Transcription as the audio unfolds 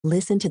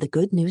Listen to the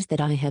good news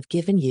that I have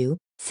given you,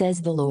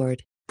 says the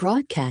Lord.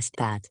 Broadcast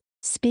that.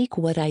 Speak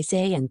what I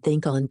say and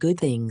think on good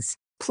things.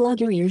 Plug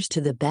your ears to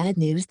the bad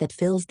news that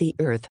fills the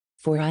earth,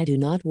 for I do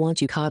not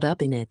want you caught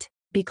up in it.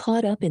 Be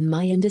caught up in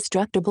my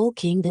indestructible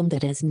kingdom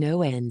that has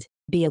no end.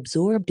 Be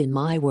absorbed in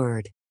my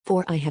word,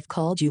 for I have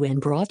called you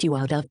and brought you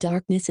out of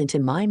darkness into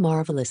my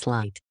marvelous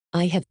light.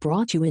 I have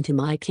brought you into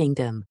my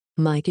kingdom.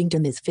 My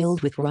kingdom is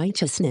filled with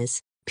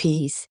righteousness,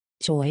 peace,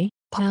 joy,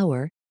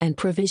 power, and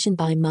provision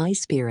by my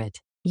Spirit.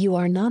 You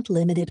are not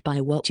limited by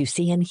what you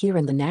see and hear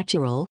in the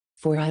natural,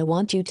 for I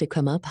want you to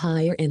come up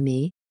higher in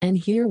me, and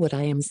hear what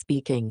I am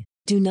speaking.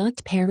 Do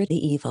not parrot the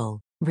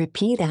evil.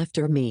 Repeat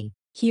after me.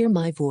 Hear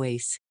my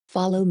voice.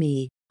 Follow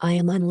me. I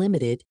am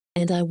unlimited,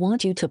 and I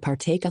want you to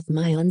partake of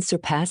my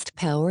unsurpassed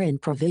power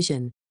and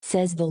provision,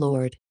 says the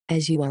Lord.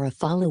 As you are a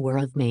follower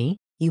of me,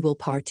 you will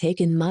partake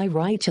in my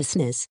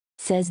righteousness,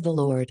 says the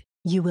Lord.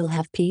 You will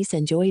have peace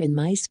and joy in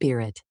my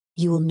spirit.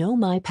 You will know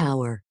my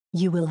power.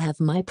 You will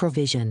have my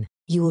provision.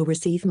 You will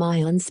receive my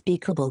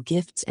unspeakable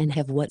gifts and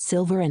have what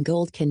silver and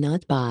gold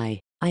cannot buy.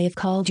 I have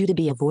called you to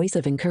be a voice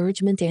of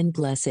encouragement and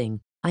blessing.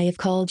 I have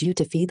called you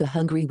to feed the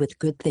hungry with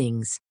good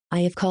things. I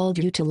have called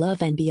you to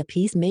love and be a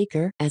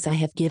peacemaker as I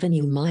have given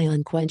you my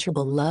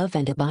unquenchable love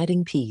and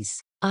abiding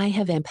peace. I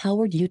have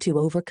empowered you to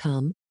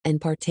overcome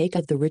and partake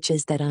of the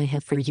riches that I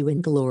have for you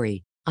in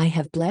glory. I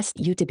have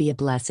blessed you to be a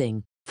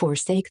blessing.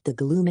 Forsake the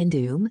gloom and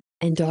doom,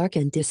 and dark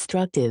and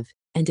destructive,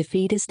 and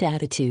defeatist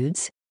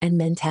attitudes and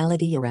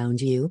mentality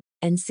around you,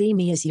 and see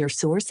me as your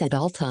source at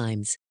all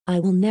times. I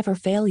will never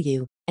fail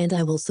you, and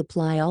I will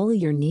supply all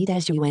your need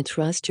as you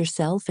entrust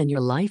yourself and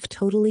your life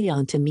totally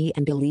onto me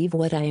and believe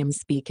what I am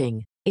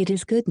speaking. It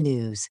is good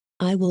news.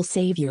 I will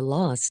save your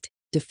lost,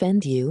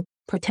 defend you,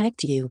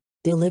 protect you,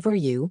 deliver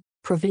you,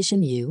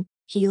 provision you,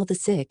 heal the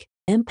sick,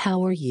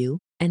 empower you,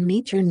 and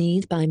meet your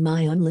need by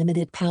my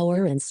unlimited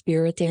power and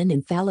spirit and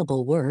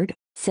infallible word,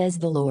 says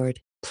the Lord.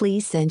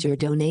 Please send your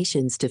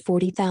donations to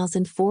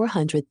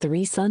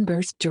 40,403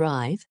 Sunburst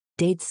Drive,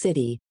 Dade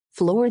City,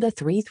 Florida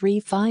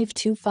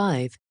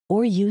 33525,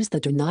 or use the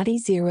Donati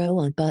 0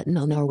 on button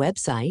on our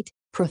website,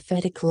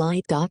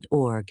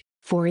 propheticlight.org.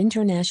 For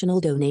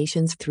international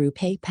donations through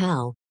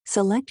PayPal,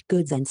 select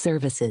goods and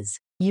services.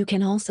 You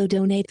can also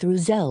donate through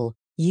Zelle,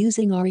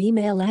 using our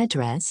email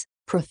address,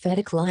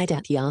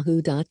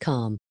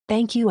 propheticlight@yahoo.com.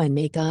 Thank you and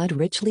may God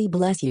richly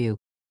bless you.